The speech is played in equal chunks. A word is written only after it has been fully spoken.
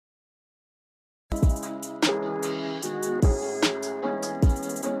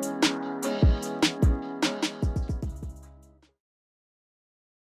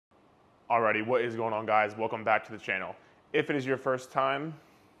Alrighty, what is going on, guys? Welcome back to the channel. If it is your first time,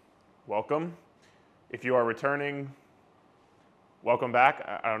 welcome. If you are returning, welcome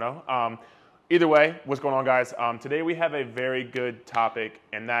back. I don't know. Either way, what's going on, guys? Today we have a very good topic,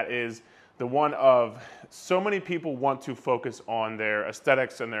 and that is the one of so many people want to focus on their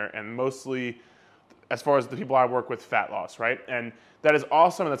aesthetics and mostly, as far as the people I work with, fat loss, right? And that is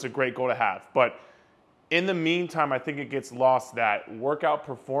awesome, and that's a great goal to have. But in the meantime, I think it gets lost that workout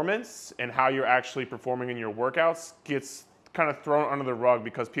performance and how you're actually performing in your workouts gets kind of thrown under the rug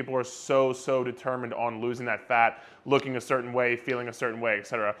because people are so determined on losing that fat, looking a certain way, feeling a certain way,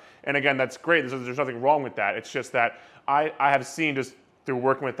 etc. And again, that's great. There's nothing wrong with that. It's just that I have seen just through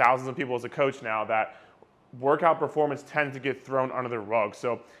working with thousands of people as a coach now that workout performance tends to get thrown under the rug.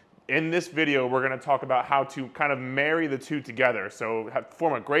 So in this video, we're going to talk about how to kind of marry the two together. So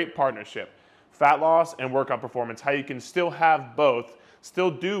form a great partnership. Fat loss and workout performance, how you can still have both,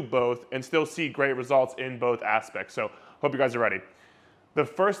 still do both, and still see great results in both aspects. So hope you guys are ready. The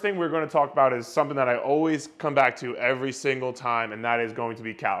first thing we're going to talk about is something that I always come back to every single time, and that is going to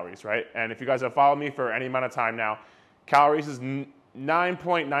be calories, right? And if you guys have followed me for any amount of time now, calories is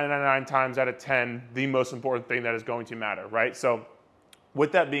 9.999 times out of 10 the most important thing that is going to matter, right? So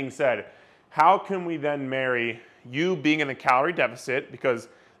with that being said, how can we then marry you being in a calorie deficit, because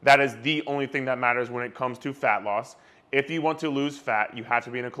that is the only thing that matters when it comes to fat loss. If you want to lose fat, you have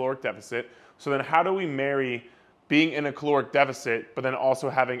to be in a caloric deficit. So then how do we marry being in a caloric deficit, but then also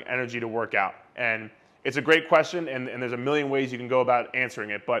having energy to work out? And it's a great question, and there's a million ways you can go about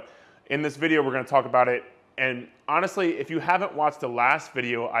answering it. But in this video, we're going to talk about it. And honestly, if you haven't watched the last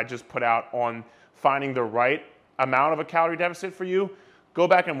video I just put out on finding the right amount of a calorie deficit for you, go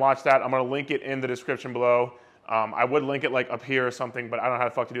back and watch that. I'm going to link it in the description below. I would link it like up here or something, but I don't know how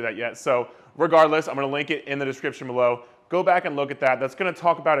the fuck to do that yet. So regardless, I'm going to link it in the description below. Go back and look at that. That's going to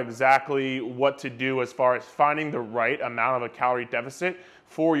talk about exactly what to do as far as finding the right amount of a calorie deficit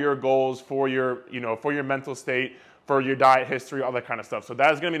for your goals, for your, for your mental state, for your diet history, all that kind of stuff. So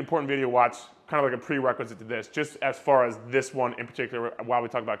that is going to be an important video to watch, kind of like a prerequisite to this, just as far as this one in particular, while we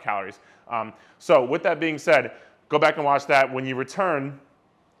talk about calories. So with that being said, go back and watch that. When you return,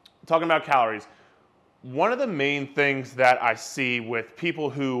 talking about calories, one of the main things that I see with people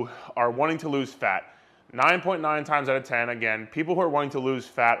who are wanting to lose fat, 9.9 times out of 10, again, people who are wanting to lose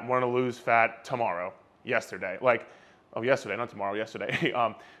fat want to lose fat tomorrow, yesterday. Yesterday, not tomorrow, yesterday.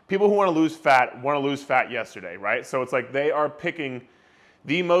 People who want to lose fat yesterday, right? So it's like they are picking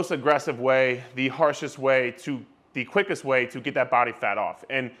the most aggressive way, the harshest way, the quickest way to get that body fat off.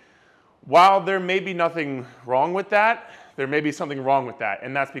 And while there may be nothing wrong with that, there may be something wrong with that.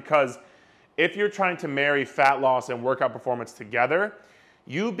 And that's because if you're trying to marry fat loss and workout performance together,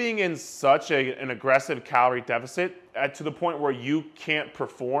 you being in such an aggressive calorie deficit to the point where you can't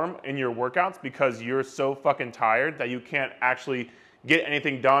perform in your workouts because you're so fucking tired that you can't actually get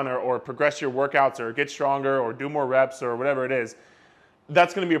anything done or progress your workouts or get stronger or do more reps or whatever it is,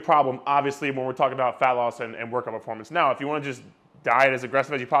 that's going to be a problem, obviously, when we're talking about fat loss and workout performance. Now, if you want to just diet as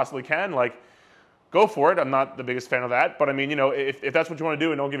aggressive as you possibly can, go for it. I'm not the biggest fan of that. But I mean, if that's what you want to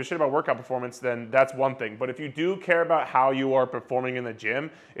do and don't give a shit about workout performance, then that's one thing. But if you do care about how you are performing in the gym,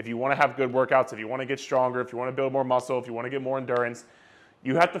 if you want to have good workouts, if you want to get stronger, if you want to build more muscle, if you want to get more endurance,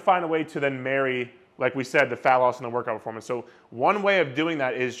 you have to find a way to then marry, like we said, the fat loss and the workout performance. So one way of doing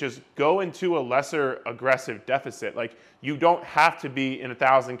that is just go into a lesser aggressive deficit. You don't have to be in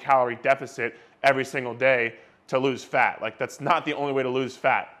 1,000 calorie deficit every single day to lose fat. That's not the only way to lose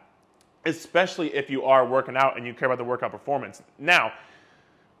fat, especially if you are working out and you care about the workout performance. Now,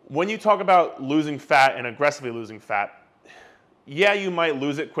 when you talk about losing fat and aggressively losing fat, yeah, you might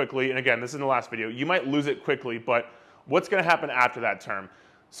lose it quickly. And again, this is in the last video. You might lose it quickly, but what's going to happen after that term?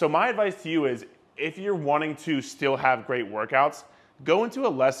 So my advice to you is, if you're wanting to still have great workouts, go into a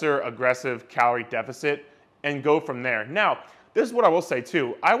lesser aggressive calorie deficit and go from there. Now, this is what I will say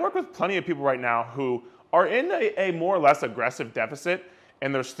too. I work with plenty of people right now who are in a more or less aggressive deficit,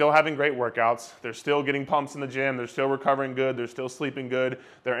 and they're still having great workouts. They're still getting pumps in the gym. They're still recovering good. They're still sleeping good.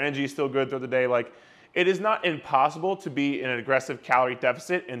 Their energy is still good through the day. It is not impossible to be in an aggressive calorie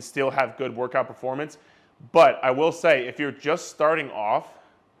deficit and still have good workout performance. But I will say, if you're just starting off,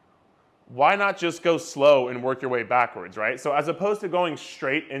 why not just go slow and work your way backwards, right? So as opposed to going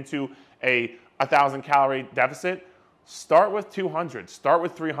straight into a 1,000 calorie deficit, start with 200, start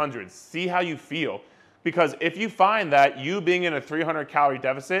with 300, see how you feel. Because if you find that you being in a 300 calorie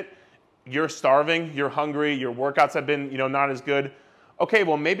deficit, you're starving, you're hungry, your workouts have been, not as good, okay,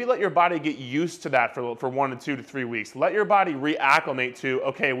 well, maybe let your body get used to that for 1 to 2 to 3 weeks. Let your body reacclimate to,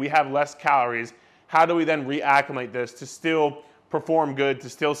 okay, we have less calories. How do we then reacclimate this to still perform good, to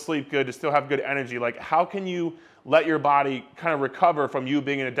still sleep good, to still have good energy? Like, how can you let your body kind of recover from you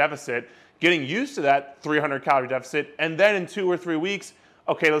being in a deficit, getting used to that 300 calorie deficit, and then in 2 or 3 weeks,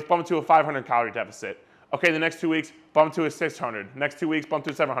 okay, let's bump to a 500 calorie deficit. Okay, the next 2 weeks, bump to a 600. Next 2 weeks, bump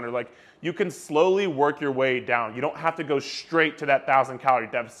to a 700. Like, you can slowly work your way down. You don't have to go straight to that 1,000 calorie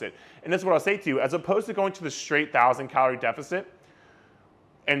deficit. And this is what I'll say to you, as opposed to going to the straight 1,000 calorie deficit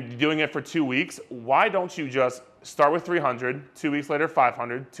and doing it for 2 weeks, why don't you just start with 300, 2 weeks later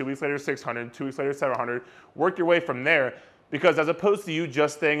 500, 2 weeks later 600, 2 weeks later 700, work your way from there. Because as opposed to you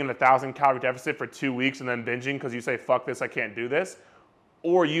just staying in a 1,000 calorie deficit for 2 weeks and then binging because you say, fuck this, I can't do this,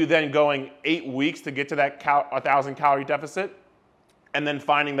 or you then going 8 weeks to get to that 1,000 calorie deficit and then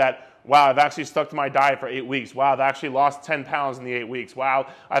finding that, wow, I've actually stuck to my diet for 8 weeks. Wow, I've actually lost 10 pounds in the 8 weeks. Wow,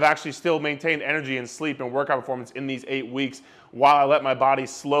 I've actually still maintained energy and sleep and workout performance in these 8 weeks while I let my body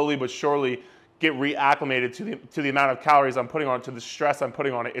slowly but surely get reacclimated to the amount of calories I'm putting on it, to the stress I'm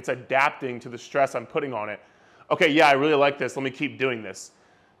putting on it. It's adapting to the stress I'm putting on it. Okay, yeah, I really like this. Let me keep doing this.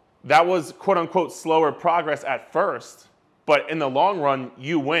 That was quote unquote slower progress at first, but in the long run,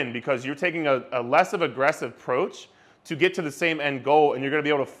 you win because you're taking a less of aggressive approach to get to the same end goal, and you're gonna be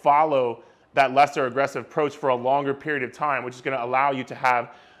able to follow that lesser aggressive approach for a longer period of time, which is gonna allow you to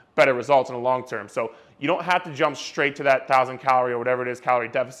have better results in the long term. So you don't have to jump straight to that 1,000 calorie or whatever it is calorie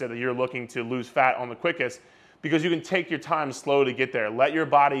deficit that you're looking to lose fat on the quickest, because you can take your time slow to get there. Let your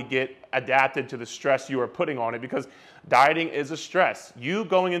body get adapted to the stress you are putting on it, because dieting is a stress. You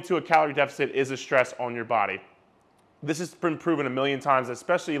going into a calorie deficit is a stress on your body. This has been proven a million times,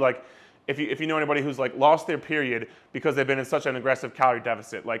 especially like if you know anybody who's like lost their period because they've been in such an aggressive calorie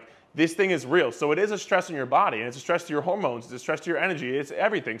deficit. Like, this thing is real. So it is a stress on your body, and it's a stress to your hormones, it's a stress to your energy, it's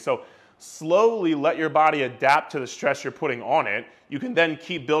everything. So slowly let your body adapt to the stress you're putting on it. You can then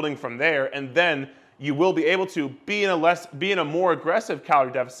keep building from there, and then you will be able to be in a more aggressive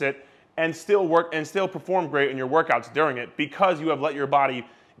calorie deficit and still perform great in your workouts during it, because you have let your body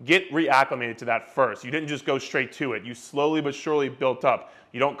get reacclimated to that first. You didn't just go straight to it. You slowly but surely built up.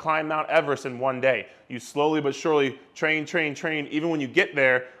 You don't climb Mount Everest in one day. You slowly but surely train. Even when you get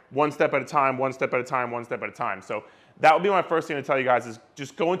there, one step at a time, one step at a time, one step at a time. So that would be my first thing to tell you guys, is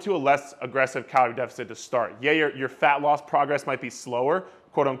just go into a less aggressive calorie deficit to start. Yeah, your fat loss progress might be slower,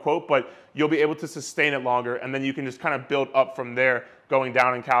 quote unquote, but you'll be able to sustain it longer, and then you can just kind of build up from there, going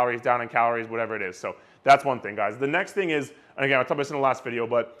down in calories, whatever it is. So that's one thing, guys. The next thing is, and again, I talked about this in the last video,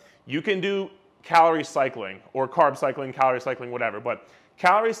 but you can do calorie cycling or carb cycling, calorie cycling, whatever. But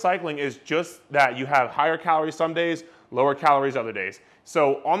calorie cycling is just that. You have higher calories some days, lower calories other days.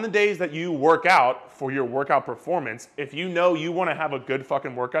 So on the days that you work out for your workout performance, if you know you want to have a good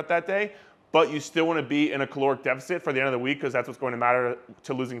fucking workout that day, but you still want to be in a caloric deficit for the end of the week because that's what's going to matter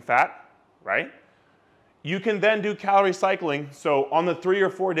to losing fat, right? You can then do calorie cycling. So on the 3 or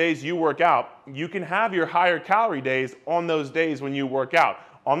 4 days you work out, you can have your higher calorie days on those days when you work out.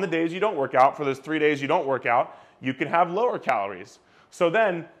 On the days you don't work out, for those 3 days you don't work out, you can have lower calories. So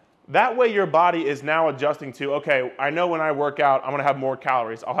then that way your body is now adjusting to, okay, I know when I work out, I'm gonna have more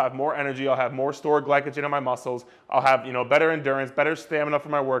calories. I'll have more energy, I'll have more stored glycogen in my muscles, I'll have, better endurance, better stamina for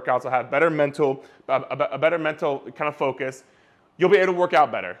my workouts, I'll have better a better mental kind of focus. You'll be able to work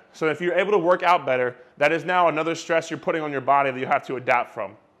out better. So if you're able to work out better, that is now another stress you're putting on your body that you have to adapt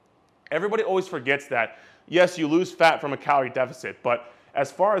from. Everybody always forgets that, yes, you lose fat from a calorie deficit, but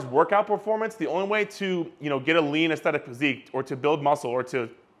as far as workout performance, the only way to get a lean aesthetic physique, or to build muscle, or to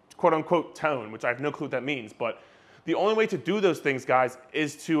quote unquote tone, which I have no clue what that means, but the only way to do those things, guys,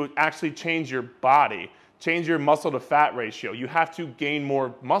 is to actually change your body, change your muscle to fat ratio. You have to gain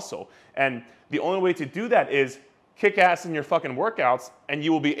more muscle. And the only way to do that is kick ass in your fucking workouts, and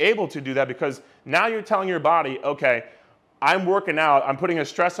you will be able to do that because now you're telling your body, okay, I'm working out, I'm putting a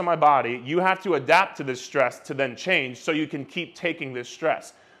stress on my body. You have to adapt to this stress to then change so you can keep taking this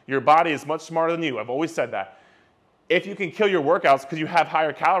stress. Your body is much smarter than you. I've always said that. If you can kill your workouts because you have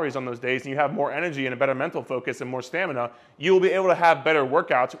higher calories on those days and you have more energy and a better mental focus and more stamina, you will be able to have better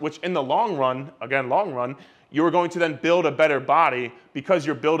workouts, which in the long run, you are going to then build a better body because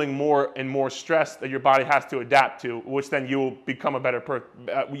you're building more and more stress that your body has to adapt to, which then you will become a better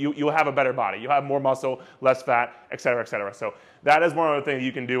you'll have a better body. You'll have more muscle, less fat, et cetera, et cetera. So that is one of the things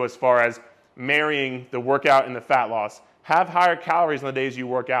you can do as far as marrying the workout and the fat loss. Have higher calories on the days you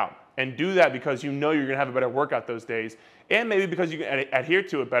work out. And do that because you know you're going to have a better workout those days, and maybe because you can adhere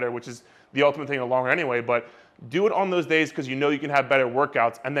to it better, which is the ultimate thing in the long run anyway. But do it on those days because you know you can have better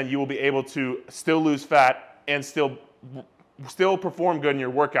workouts, and then you will be able to still lose fat and still perform good in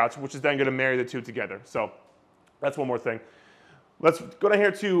your workouts, which is then going to marry the two together. So that's one more thing. Let's go down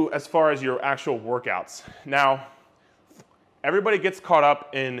here to as far as your actual workouts. Now, everybody gets caught up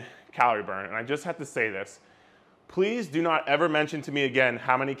in calorie burn, and I just have to say this. Please do not ever mention to me again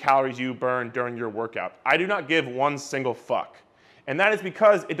how many calories you burn during your workout. I do not give one single fuck. And that is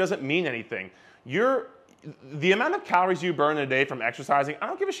because it doesn't mean anything. The amount of calories you burn in a day from exercising, I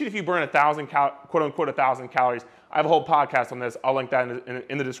don't give a shit if you burn 1,000, quote unquote, 1,000 calories. I have a whole podcast on this. I'll link that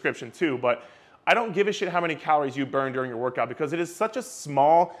in the description too. But I don't give a shit how many calories you burn during your workout because it is such a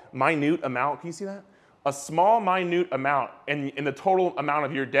small, minute amount. Can you see that? A small, minute amount in the total amount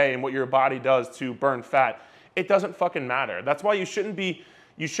of your day and what your body does to burn fat. It doesn't fucking matter. That's why you shouldn't be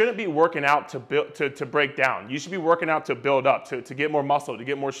working out to break down. You should be working out to build up, to get more muscle, to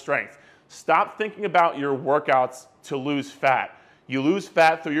get more strength. Stop thinking about your workouts to lose fat. You lose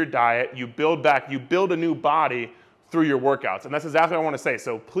fat through your diet, you build back, you build a new body through your workouts. And that's exactly what I want to say.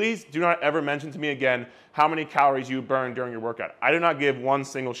 So please do not ever mention to me again how many calories you burn during your workout. I do not give one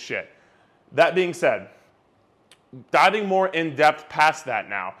single shit. That being said, diving more in depth past that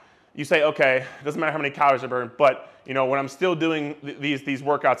now, you say, okay, it doesn't matter how many calories I burn, but when I'm still doing these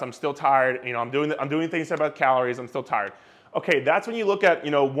workouts, I'm still tired. I'm doing things about calories. I'm still tired. Okay, that's when you look at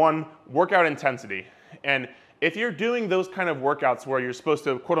one, workout intensity, and if you're doing those kind of workouts where you're supposed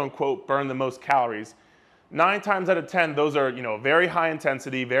to quote unquote burn the most calories, 9 times out of 10 those are very high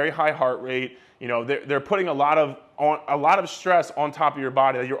intensity, very high heart rate. They're putting a lot of stress on top of your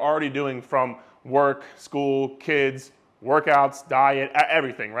body that you're already doing from work, school, kids, workouts, diet,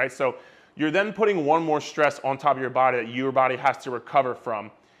 everything, right? So you're then putting one more stress on top of your body that your body has to recover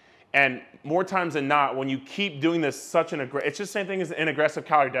from. And more times than not, when you keep doing this it's just the same thing as an aggressive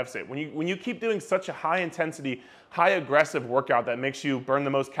calorie deficit. When you keep doing such a high intensity, high aggressive workout that makes you burn the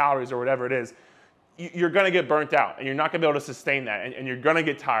most calories or whatever it is, you're gonna get burnt out and you're not gonna be able to sustain that, and you're gonna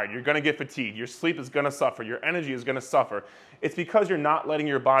get tired, you're gonna get fatigued, your sleep is gonna suffer, your energy is gonna suffer. It's because you're not letting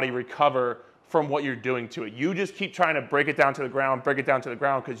your body recover from what you're doing to it. You just keep trying to break it down to the ground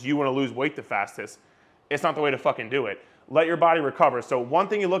because you want to lose weight the fastest. It's not the way to fucking do it. Let your body recover. So one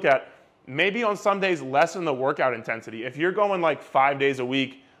thing you look at, maybe on some days lessen the workout intensity. If you're going like 5 days a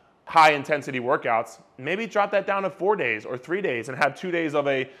week, high intensity workouts, maybe drop that down to 4 days or 3 days and have 2 days of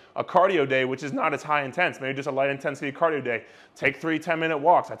a cardio day, which is not as high intense, maybe just a light intensity cardio day. Take 3 10-minute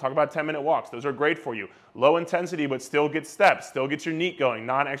walks. I talk about 10-minute walks. Those are great for you. Low intensity, but still get steps, still get your NEAT going,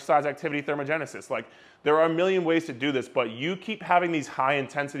 non-exercise activity thermogenesis. Like, there are a million ways to do this, but you keep having these high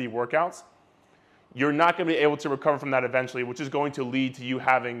intensity workouts, you're not gonna be able to recover from that eventually, which is going to lead to you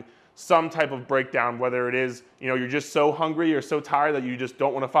having some type of breakdown, whether it is, you're just so hungry or so tired that you just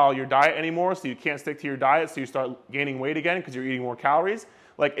don't want to follow your diet anymore, so you can't stick to your diet, so you start gaining weight again because you're eating more calories.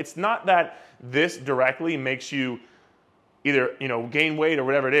 Like, it's not that this directly makes you either, gain weight or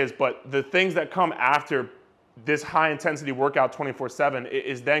whatever it is, but the things that come after this high intensity workout 24/7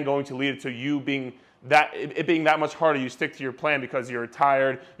 is then going to lead to you being it being that much harder. You stick to your plan because you're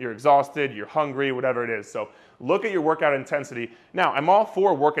tired, you're exhausted, you're hungry, whatever it is. So look at your workout intensity. Now, I'm all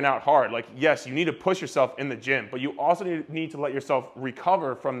for working out hard. Like, yes, you need to push yourself in the gym, but you also need to let yourself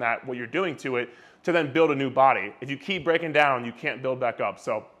recover from that, what you're doing to it, to then build a new body. If you keep breaking down, you can't build back up.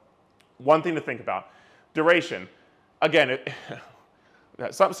 So one thing to think about. Duration. Again,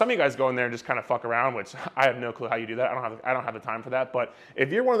 some of you guys go in there and just kind of fuck around, which I have no clue how you do that. I don't have the time for that. But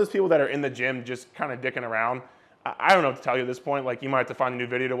if you're one of those people that are in the gym just kind of dicking around, I don't know what to tell you at this point. Like, you might have to find a new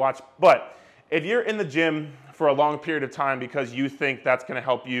video to watch. But if you're in the gym for a long period of time because you think that's going to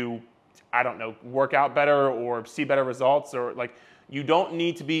help you, I don't know, work out better or see better results, or like, you don't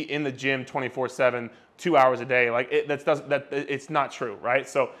need to be in the gym 24/7, 2 hours a day. Like, it's not true, right?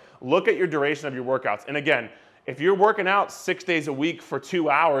 So look at your duration of your workouts. And again, if you're working out 6 days a week for 2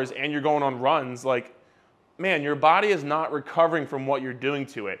 hours and you're going on runs, like, man, your body is not recovering from what you're doing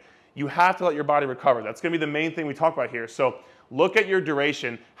to it. You have to let your body recover. That's gonna be the main thing we talk about here. So look at your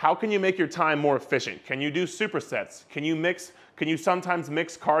duration. How can you make your time more efficient? Can you do supersets? Can you sometimes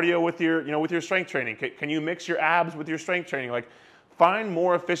mix cardio with your strength training? Can you mix your abs with your strength training? Like, find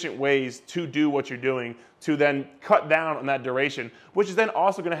more efficient ways to do what you're doing to then cut down on that duration, which is then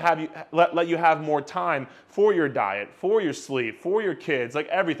also going to have you let you have more time for your diet, for your sleep, for your kids, like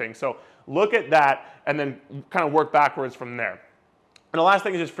everything. So look at that and then kind of work backwards from there. And the last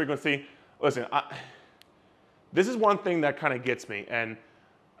thing is just frequency. Listen, this is one thing that kind of gets me, and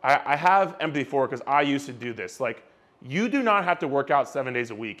I have empathy for it because I used to do this. Like, you do not have to work out 7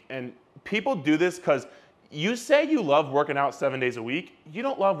 days a week, and people do this because you say you love working out 7 days a week. You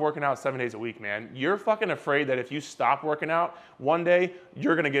don't love working out 7 days a week, man. You're fucking afraid that if you stop working out one day,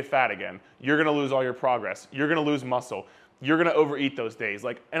 you're gonna get fat again. You're gonna lose all your progress. You're gonna lose muscle. You're gonna overeat those days.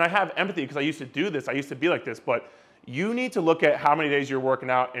 Like, and I have empathy because I used to do this. I used to be like this, but You need to look at how many days you're working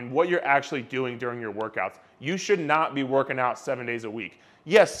out and what you're actually doing during your workouts. You should not be working out 7 days a week.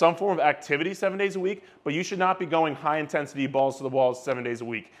 Yes, some form of activity 7 days a week, but you should not be going high intensity balls to the walls 7 days a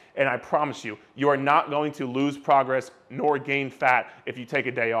week. And I promise you, you are not going to lose progress nor gain fat if you take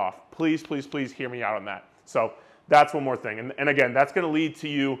a day off. Please, please, please hear me out on that. So that's one more thing. And again, that's going to lead to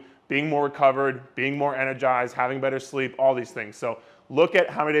you being more recovered, being more energized, having better sleep, all these things. So look at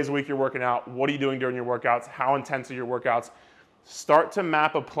how many days a week you're working out, what are you doing during your workouts, how intense are your workouts. Start to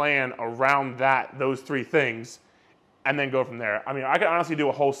map a plan around those 3 things, and then go from there. I mean, I could honestly do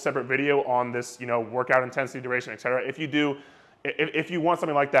a whole separate video on this, workout intensity, duration, etc. If you want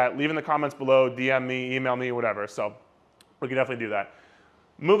something like that, leave in the comments below, DM me, email me, whatever. So we can definitely do that.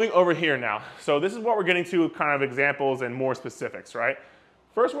 Moving over here now. So this is what we're getting to, kind of examples and more specifics, right?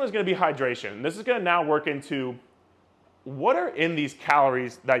 First one is going to be hydration. This is going to now work into what are in these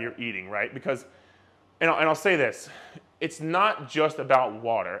calories that you're eating, right? Because, and I'll say this, it's not just about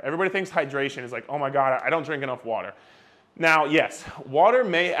water. Everybody thinks hydration is like, oh my God, I don't drink enough water. Now, yes, water's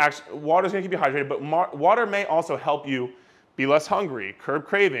gonna keep you hydrated, but water may also help you be less hungry, curb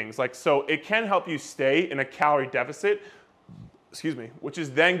cravings. So it can help you stay in a calorie deficit, which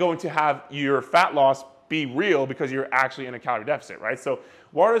is then going to have your fat loss be real because you're actually in a calorie deficit, right? So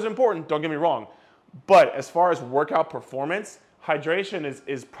water is important, don't get me wrong. But as far as workout performance, hydration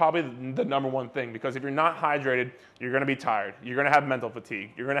is probably the number one thing, because if you're not hydrated, you're going to be tired. You're going to have mental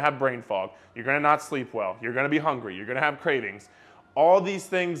fatigue. You're going to have brain fog. You're going to not sleep well. You're going to be hungry. You're going to have cravings. All these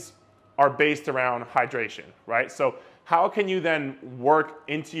things are based around hydration, right? So how can you then work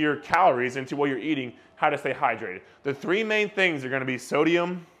into your calories, into what you're eating, how to stay hydrated? The 3 main things are going to be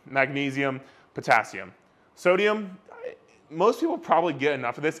sodium, magnesium, potassium. Sodium, most people probably get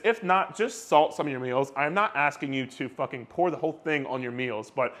enough of this. If not, just salt some of your meals. I'm not asking you to fucking pour the whole thing on your meals,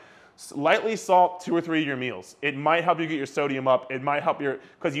 but lightly salt 2 or 3 of your meals. It might help you get your sodium up. It might help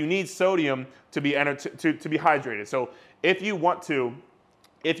because you need sodium to be hydrated. So if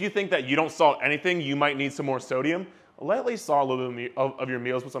you think that you don't salt anything, you might need some more sodium. Lightly salt a little bit of your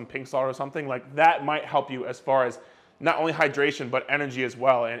meals with some pink salt or something. Like that might help you as far as not only hydration, but energy as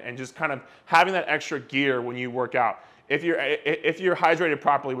well. And just kind of having that extra gear when you work out. If you're hydrated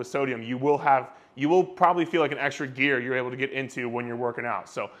properly with sodium, you will probably feel like an extra gear you're able to get into when you're working out.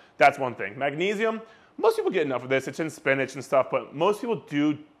 So that's one thing. Magnesium, most people get enough of this. It's in spinach and stuff, but most people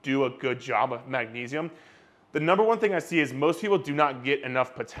do a good job of magnesium. The number one thing I see is most people do not get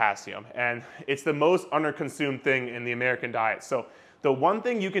enough potassium, and it's the most underconsumed thing in the American diet. So the one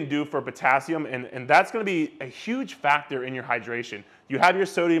thing you can do for potassium, and that's going to be a huge factor in your hydration. You have your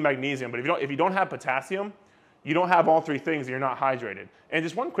sodium, magnesium, but if you don't have potassium, you don't have all 3 things and you're not hydrated. And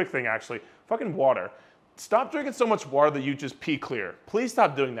just one quick thing actually, fucking water. Stop drinking so much water that you just pee clear. Please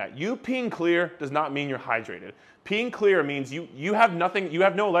stop doing that. You peeing clear does not mean you're hydrated. Peeing clear means you have nothing, you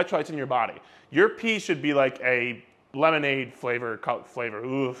have no electrolytes in your body. Your pee should be like a lemonade flavor,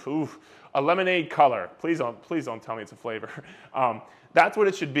 a lemonade color. Please don't tell me it's a flavor. That's what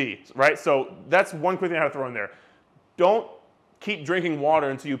it should be, right? So that's one quick thing I have to throw in there. Don't keep drinking water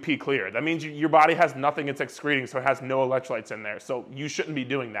until you pee clear. That means your body has nothing it's excreting, so it has no electrolytes in there. So you shouldn't be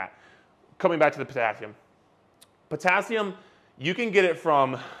doing that. Coming back to the potassium. Potassium, you can get it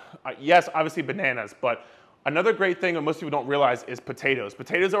from, yes, obviously bananas, but another great thing that most people don't realize is potatoes.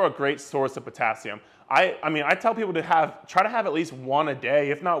 Potatoes are a great source of potassium. I tell people to try to have at least 1 a day,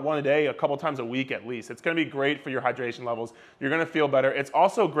 if not 1 a day, a couple times a week at least. It's going to be great for your hydration levels. You're going to feel better. It's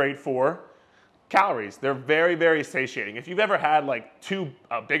also great for calories. They're very, very satiating. If you've ever had like 2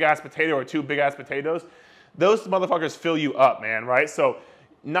 big-ass potato or 2 big-ass potatoes, those motherfuckers fill you up, man, right? So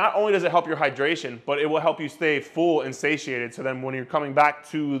not only does it help your hydration, but it will help you stay full and satiated. So then when you're coming back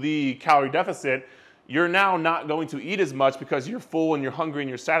to the calorie deficit, you're now not going to eat as much because you're full and you're hungry and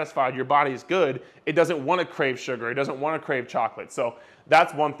you're satisfied. Your body is good. It doesn't want to crave sugar. It doesn't want to crave chocolate. So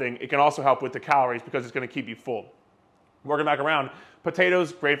that's one thing. It can also help with the calories because it's going to keep you full. Working back around,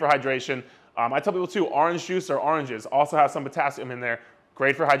 potatoes, great for hydration. I tell people too, orange juice or oranges also have some potassium in there.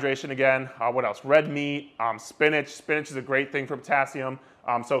 Great for hydration again. What else? Red meat, spinach. Spinach is a great thing for potassium.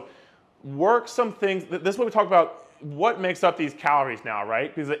 So work some things. This is what we talk about, what makes up these calories now,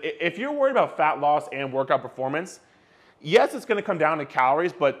 right? Because if you're worried about fat loss and workout performance, yes, it's going to come down to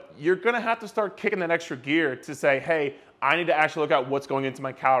calories, but you're going to have to start kicking that extra gear to say, hey, I need to actually look at what's going into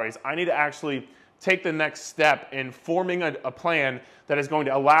my calories. I need to actually take the next step in forming a plan that is going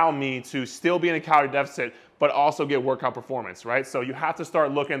to allow me to still be in a calorie deficit, but also get workout performance, right? So you have to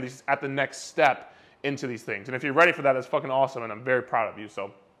start looking at the next step into these things. And if you're ready for that, that's fucking awesome, and I'm very proud of you.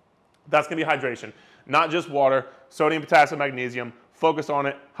 So that's going to be hydration. Not just water, sodium, potassium, magnesium. Focus on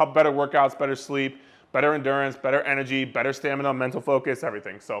it. Help better workouts, better sleep. better endurance, better energy, better stamina, mental focus,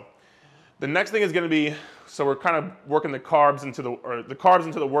 everything. So the next thing is going to be, so we're kind of working the carbs into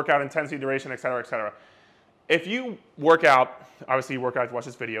the workout intensity, duration, et cetera, et cetera. If you work out, obviously you work out to watch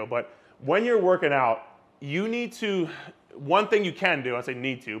this video, but when you're working out, you need to, one thing you can do, I say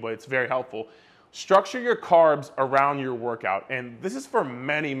need to, but it's very helpful, structure your carbs around your workout. And this is for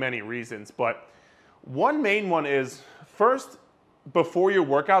many, many reasons, but one main one is, first, before your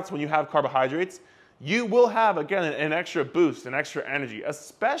workouts, when you have carbohydrates, you will have, again, an extra boost, an extra energy,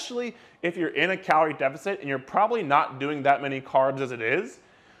 especially if you're in a calorie deficit and you're probably not doing that many carbs as it is.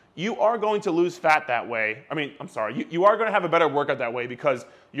 You are going to lose fat that way. You are going to have a better workout that way because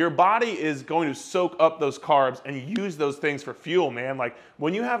your body is going to soak up those carbs and use those things for fuel, man. Like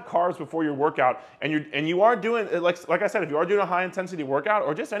when you have carbs before your workout and you are doing, like I said, if you are doing a high intensity workout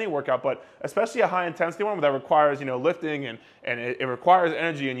or just any workout, but especially a high intensity one that requires, lifting and it requires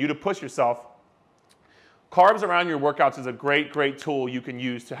energy and you to push yourself, carbs around your workouts is a great, great tool you can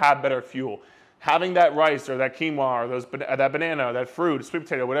use to have better fuel. Having that rice or that quinoa or that banana, that fruit, sweet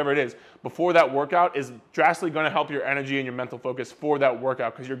potato, whatever it is, before that workout is drastically going to help your energy and your mental focus for that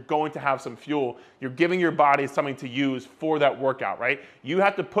workout because you're going to have some fuel. You're giving your body something to use for that workout, right? You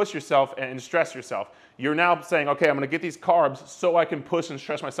have to push yourself and stress yourself. You're now saying, okay, I'm going to get these carbs so I can push and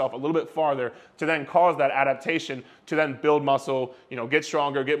stress myself a little bit farther to then cause that adaptation to then build muscle, get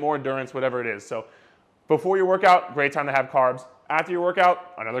stronger, get more endurance, whatever it is. So before your workout, great time to have carbs. After your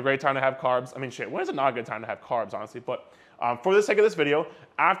workout, another great time to have carbs. When is it not a good time to have carbs, honestly? But for the sake of this video,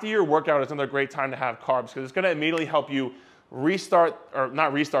 after your workout is another great time to have carbs because it's going to immediately help you start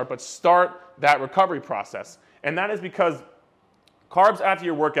that recovery process. And that is because carbs after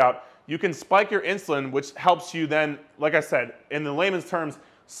your workout, you can spike your insulin, which helps you then, like I said, in the layman's terms,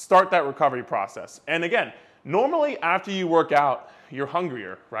 start that recovery process. And again, normally after you work out, you're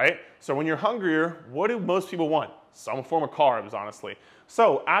hungrier, right? So when you're hungrier, what do most people want? Some form of carbs, honestly.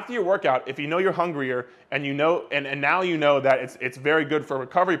 So after your workout, if you know you're hungrier and now you know that it's very good for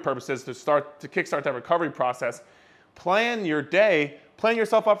recovery purposes to kickstart that recovery process, plan your day, plan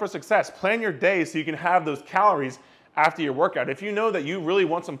yourself up for success. Plan your day so you can have those calories after your workout. If you know that you really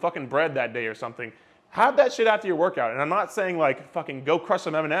want some fucking bread that day or something, have that shit after your workout. And I'm not saying like fucking go crush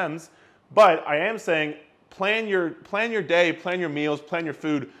some M&Ms, but I am saying plan your day, plan your meals, plan your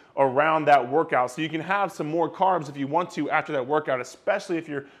food around that workout so you can have some more carbs if you want to after that workout, especially if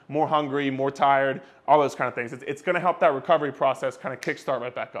you're more hungry, more tired, all those kind of things. It's going to help that recovery process kind of kickstart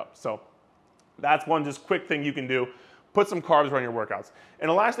right back up. So that's one just quick thing you can do. Put some carbs around your workouts. And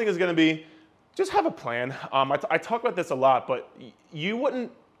the last thing is going to be just have a plan. I talk about this a lot, but you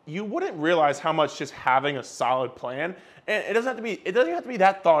wouldn't realize how much just having a solid plan, and it doesn't have to be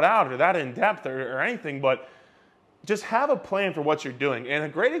that thought out or that in depth or anything, but just have a plan for what you're doing. And a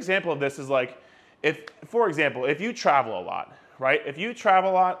great example of this is like, for example, if you travel a lot, right? If you travel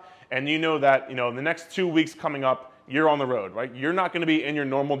a lot and you know that, in the next 2 weeks coming up, you're on the road, right? You're not going to be in your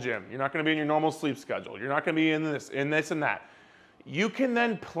normal gym. You're not going to be in your normal sleep schedule. You're not going to be in this and that. You can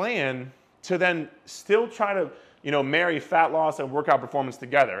then plan to then still try to, marry fat loss and workout performance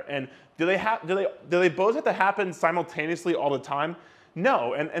together. And do they both have to happen simultaneously all the time?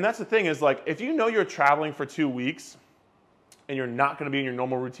 No, and that's the thing is like, if you know you're traveling for 2 weeks and you're not going to be in your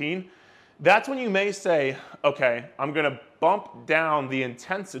normal routine, that's when you may say, okay, I'm going to bump down the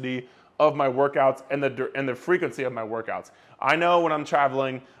intensity of my workouts and the frequency of my workouts. I know when I'm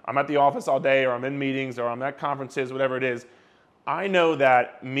traveling, I'm at the office all day or I'm in meetings or I'm at conferences, whatever it is, I know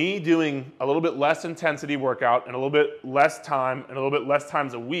that me doing a little bit less intensity workout and a little bit less time and a little bit less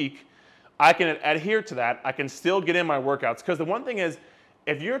times a week, I can adhere to that. I can still get in my workouts. Because the one thing is,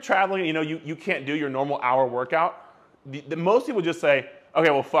 if you're traveling, you can't do your normal hour workout, most people just say, okay,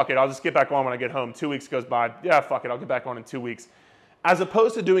 well, fuck it. I'll just get back on when I get home. 2 weeks goes by. Yeah, fuck it. I'll get back on in 2 weeks. As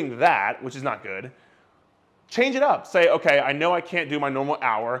opposed to doing that, which is not good, change it up. Say, okay, I know I can't do my normal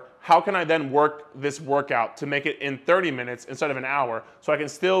hour. How can I then work this workout to make it in 30 minutes instead of an hour so I can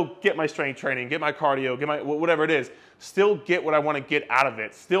still get my strength training, get my cardio, get my whatever it is, still get what I want to get out of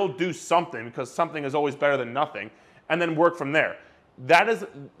it, still do something because something is always better than nothing, and then work from there.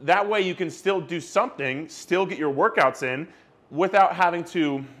 That way you can still do something, still get your workouts in without having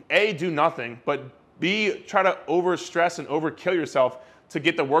to, A, do nothing, but B, try to overstress and overkill yourself to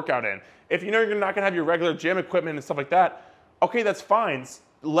get the workout in. If you know you're not going to have your regular gym equipment and stuff like that, okay, that's fine.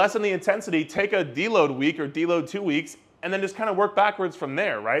 Lessen the intensity, take a deload week or deload 2 weeks, and then just kind of work backwards from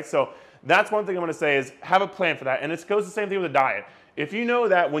there, right? So that's one thing I'm going to say is have a plan for that. And it goes the same thing with the diet. If you know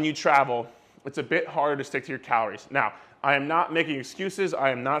that when you travel, it's a bit harder to stick to your calories. Now, I am not making excuses.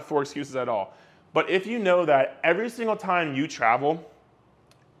 I am not for excuses at all. But if you know that every single time you travel,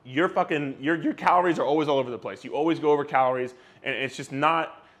 your calories are always all over the place. You always go over calories, and it's just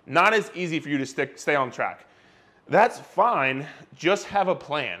not as easy for you to stay on track. That's fine. Just have a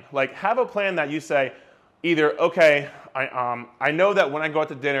plan. Like, have a plan that you say, either, okay, I know that when I go out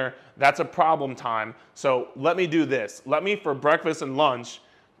to dinner, that's a problem time, so let me do this. Let me, for breakfast and lunch,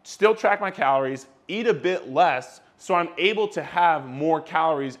 still track my calories, eat a bit less, so I'm able to have more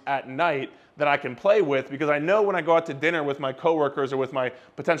calories at night that I can play with, because I know when I go out to dinner with my coworkers or with my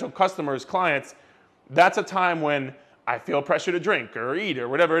potential customers, clients, that's a time when I feel pressure to drink or eat or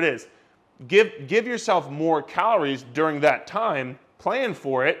whatever it is. Give yourself more calories during that time, plan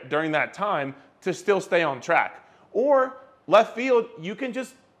for it during that time to still stay on track. Or left field, you can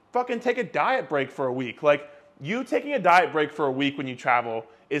just fucking take a diet break for a week. Like, you taking a diet break for a week when you travel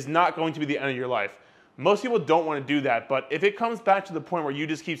is not going to be the end of your life. Most people don't want to do that, but if it comes back to the point where you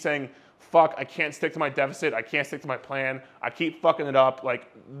just keep saying, fuck, I can't stick to my deficit, I can't stick to my plan, I keep fucking it up, like,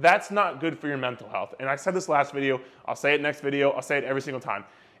 that's not good for your mental health. And I said this last video, I'll say it next video, I'll say it every single time.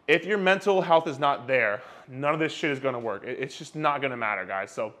 If your mental health is not there, none of this shit is gonna work. It's just not gonna matter,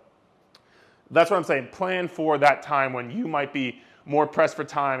 guys. So that's what I'm saying. Plan for that time when you might be more pressed for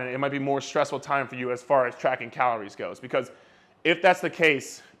time and it might be more stressful time for you as far as tracking calories goes. Because if that's the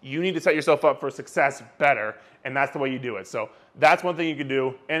case, you need to set yourself up for success better, and that's the way you do it. So that's one thing you can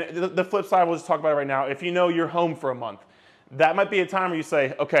do. And the flip side, we'll just talk about it right now. If you know you're home for a month, that might be a time where you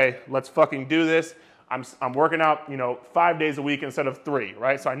say, okay, let's fucking do this. I'm working out, 5 days a week instead of 3,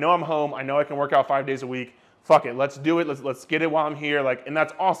 right? So I know I'm home. I know I can work out 5 days a week. Fuck it, let's do it. Let's get it while I'm here. And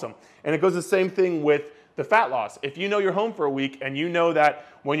that's awesome. And it goes the same thing with the fat loss. If you know you're home for a week and you know that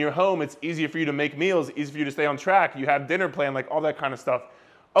when you're home, it's easier for you to make meals, easier for you to stay on track, you have dinner planned, like all that kind of stuff.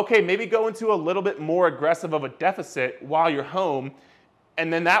 Okay, maybe go into a little bit more aggressive of a deficit while you're home.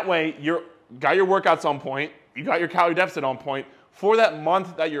 And then that way you got your workouts on point, you got your calorie deficit on point. For that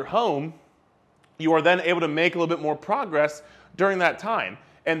month that you're home, you are then able to make a little bit more progress during that time.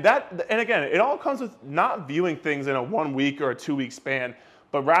 And again, it all comes with not viewing things in a 1 week or a 2 week span,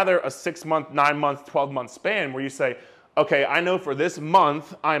 but rather a 6 month, 9 month, 12 month span where you say, okay, I know for this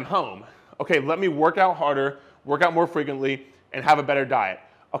month I'm home. Okay, let me work out harder, work out more frequently, and have a better diet.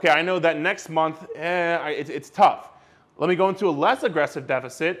 Okay, I know that next month, it's tough. Let me go into a less aggressive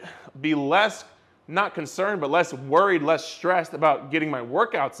deficit, be less, not concerned, but less worried, less stressed about getting my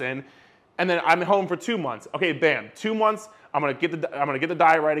workouts in, and then I'm home for 2 months. Okay, bam, 2 months, I'm gonna get the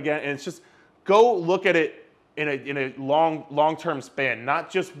diet right again, and it's just go look at it in a long-term span, not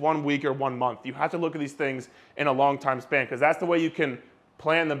just 1 week or 1 month. You have to look at these things in a long-time span, because that's the way you can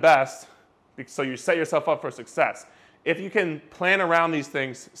plan the best, so you set yourself up for success. If you can plan around these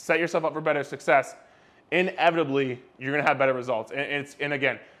things, set yourself up for better success, inevitably you're gonna have better results. And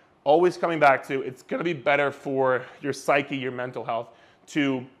again, always coming back to, it's gonna be better for your psyche, your mental health,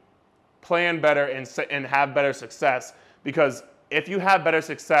 to plan better and have better success. Because if you have better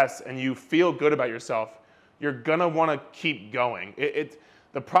success and you feel good about yourself, you're gonna wanna keep going.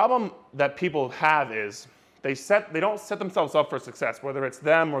 The problem that people have is they don't set themselves up for success, whether it's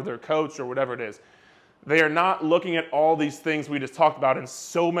them or their coach or whatever it is. They are not looking at all these things we just talked about and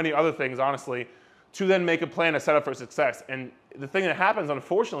so many other things, honestly, to then make a plan to set up for success. And the thing that happens,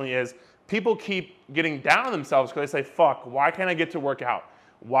 unfortunately, is people keep getting down on themselves because they say, fuck, why can't I get to work out?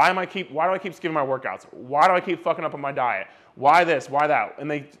 Why do I keep skipping my workouts? Why do I keep fucking up on my diet? Why this? Why that?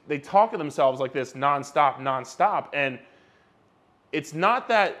 And they talk to themselves like this nonstop. And it's not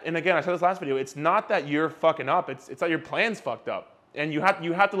that, and again, I said this last video, it's not that you're fucking up, it's that your plan's fucked up. And you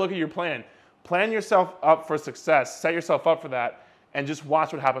have to look at your plan. Plan yourself up for success, set yourself up for that, and just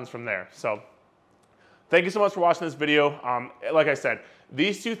watch what happens from there. So thank you so much for watching this video. Like I said,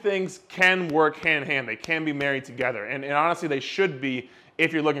 these two things can work hand in hand. They can be married together. And honestly, they should be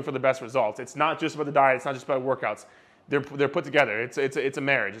if you're looking for the best results. It's not just about the diet. It's not just about workouts. They're put together. It's a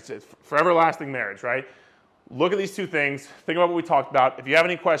marriage. It's a forever lasting marriage, right? Look at these two things. Think about what we talked about. If you have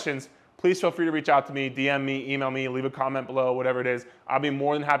any questions, please feel free to reach out to me, DM me, email me, leave a comment below, whatever it is. I'll be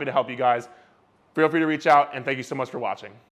more than happy to help you guys. Feel free to reach out, and thank you so much for watching.